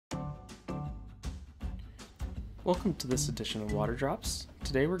Welcome to this edition of Water Drops.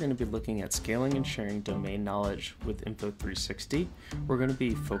 Today we're going to be looking at scaling and sharing domain knowledge with Info360. We're going to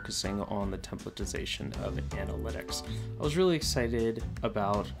be focusing on the templatization of analytics. I was really excited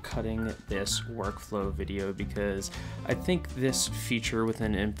about cutting this workflow video because I think this feature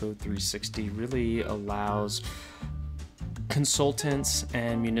within Info360 really allows consultants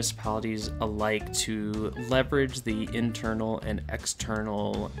and municipalities alike to leverage the internal and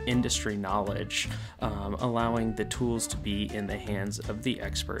external industry knowledge, allowing the tools to be in the hands of the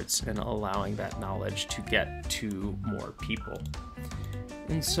experts and allowing that knowledge to get to more people.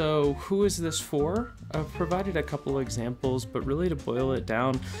 And so who is this for? I've provided a couple of examples, but really to boil it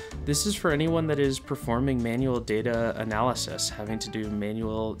down, this is for anyone that is performing manual data analysis, having to do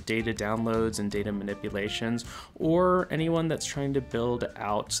manual data downloads and data manipulations, or anyone that's trying to build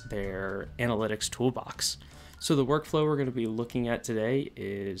out their analytics toolbox. So the workflow we're going to be looking at today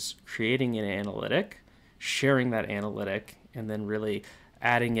is creating an analytic, sharing that analytic, and then really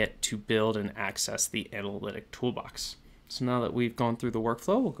adding it to build and access the analytic toolbox. So now that we've gone through the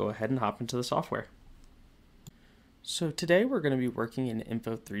workflow, we'll go ahead and hop into the software. So today we're going to be working in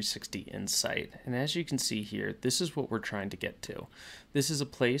Info360 Insight, and as you can see here, this is what we're trying to get to. This is a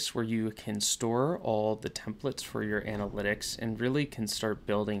place where you can store all the templates for your analytics and really can start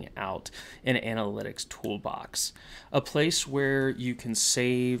building out an analytics toolbox. A place where you can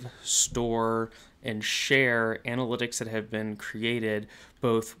save, store, and share analytics that have been created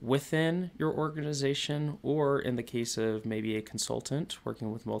both within your organization or, in the case of maybe a consultant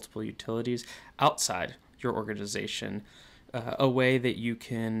working with multiple utilities, outside your organization, a way that you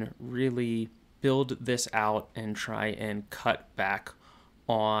can really build this out and try and cut back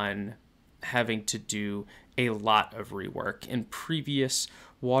on having to do a lot of rework. In previous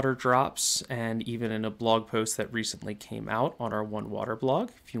water drops and even in a blog post that recently came out on our One Water blog,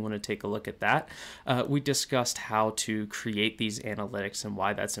 if you want to take a look at that, we discussed how to create these analytics and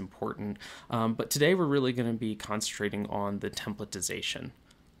why that's important. But today we're really going to be concentrating on the templatization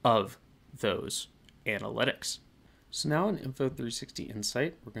of those analytics. So now in Info360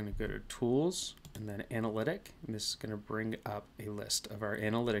 Insight, we're going to go to Tools and then Analytic, and this is going to bring up a list of our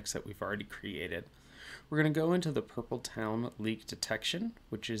analytics that we've already created. We're going to go into the Purple Town leak detection,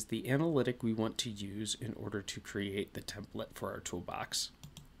 which is the analytic we want to use in order to create the template for our toolbox.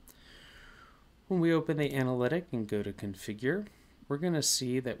 When we open the analytic and go to Configure, we're going to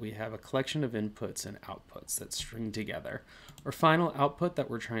see that we have a collection of inputs and outputs that string together. Our final output that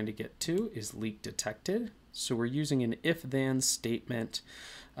we're trying to get to is leak detected. So we're using an if-then statement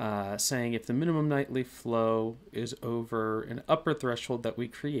saying if the minimum nightly flow is over an upper threshold that we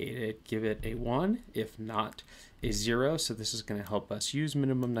created, give it a 1, if not a 0. So this is going to help us use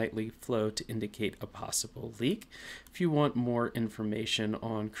minimum nightly flow to indicate a possible leak. If you want more information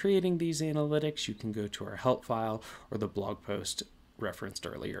on creating these analytics, you can go to our help file or the blog post referenced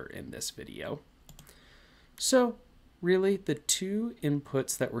earlier in this video. So really the two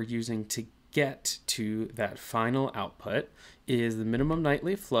inputs that we're using to get to that final output is the minimum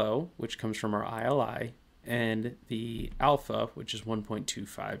nightly flow, which comes from our ILI, and the alpha, which is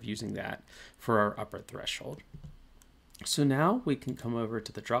 1.25, using that for our upper threshold. So now we can come over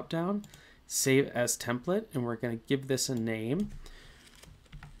to the dropdown, save as template, and we're going to give this a name.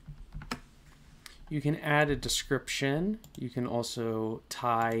 You can add a description. You can also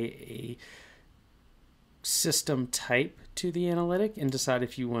tie a system type to the analytic and decide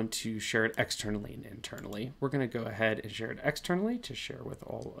if you want to share it externally and internally. We're going to go ahead and share it externally to share with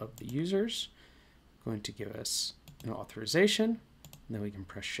all of the users. Going to give us an authorization, and then we can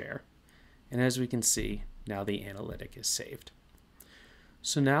press share. And as we can see, now the analytic is saved.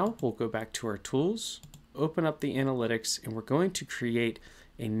 So now we'll go back to our tools, open up the analytics, and we're going to create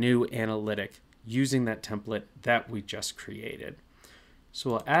a new analytic using that template that we just created.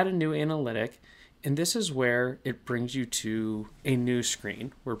 So we'll add a new analytic, and this is where it brings you to a new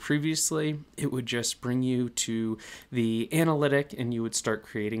screen, where previously it would just bring you to the analytic and you would start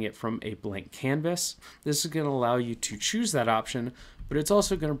creating it from a blank canvas. This is going to allow you to choose that option, but it's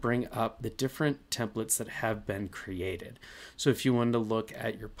also going to bring up the different templates that have been created. So if you wanted to look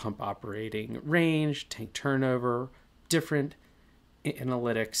at your pump operating range, tank turnover, different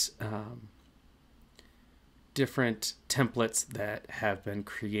analytics, different templates that have been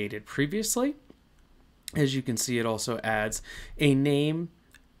created previously. As you can see, it also adds a name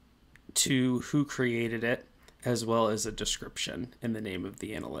to who created it, as well as a description and the name of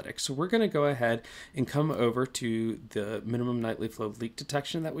the analytics. So we're going to go ahead and come over to the minimum nightly flow leak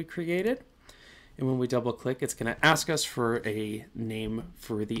detection that we created. And when we double click, it's going to ask us for a name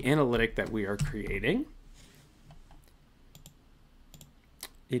for the analytic that we are creating.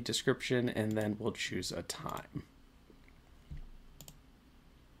 a description, and then we'll choose a time.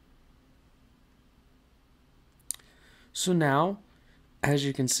 So now, as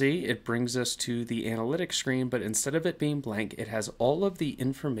you can see, it brings us to the analytics screen, but instead of it being blank, it has all of the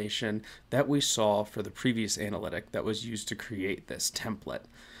information that we saw for the previous analytic that was used to create this template.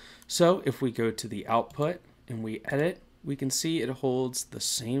 So if we go to the output and we edit, we can see it holds the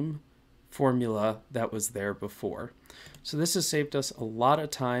same formula that was there before. So this has saved us a lot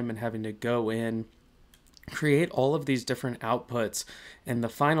of time in having to go in, create all of these different outputs, and the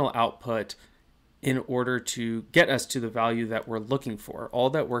final output in order to get us to the value that we're looking for. All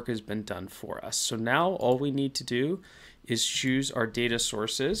that work has been done for us. So now all we need to do is choose our data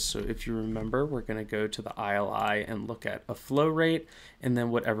sources. So if you remember, we're going to go to the ILI and look at a flow rate, and then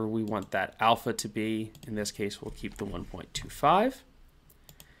whatever we want that alpha to be. In this case, we'll keep the 1.25.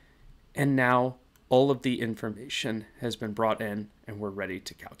 And now all of the information has been brought in and we're ready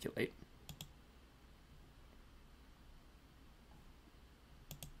to calculate.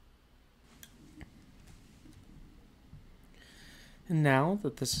 And now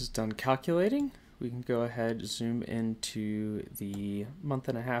that this is done calculating, we can go ahead, zoom into the month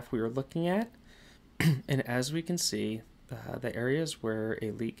and a half we were looking at. And as we can see, the areas where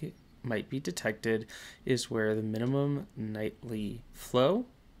a leak might be detected is where the minimum nightly flow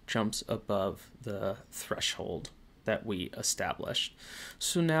jumps above the threshold that we established.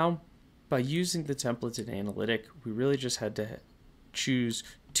 So now, by using the templates in Analytic, we really just had to choose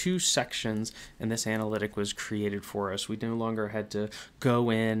two sections, and this analytic was created for us. We no longer had to go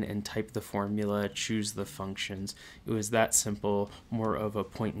in and type the formula, choose the functions. It was that simple, more of a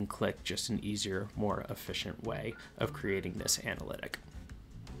point and click, just an easier, more efficient way of creating this analytic.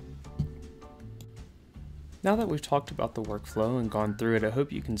 Now that we've talked about the workflow and gone through it, I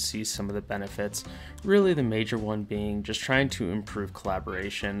hope you can see some of the benefits. Really the major one being just trying to improve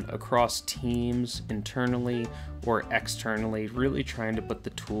collaboration across teams, internally or externally, really trying to put the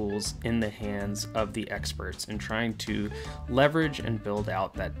tools in the hands of the experts and trying to leverage and build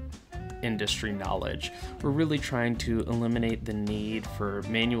out that industry knowledge. We're really trying to eliminate the need for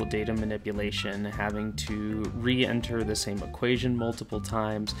manual data manipulation, having to re-enter the same equation multiple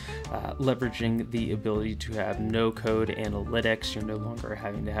times, leveraging the ability to have no-code analytics. You're no longer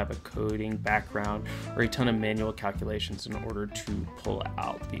having to have a coding background or a ton of manual calculations in order to pull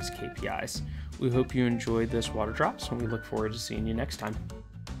out these KPIs. We hope you enjoyed this water drops, and we look forward to seeing you next time.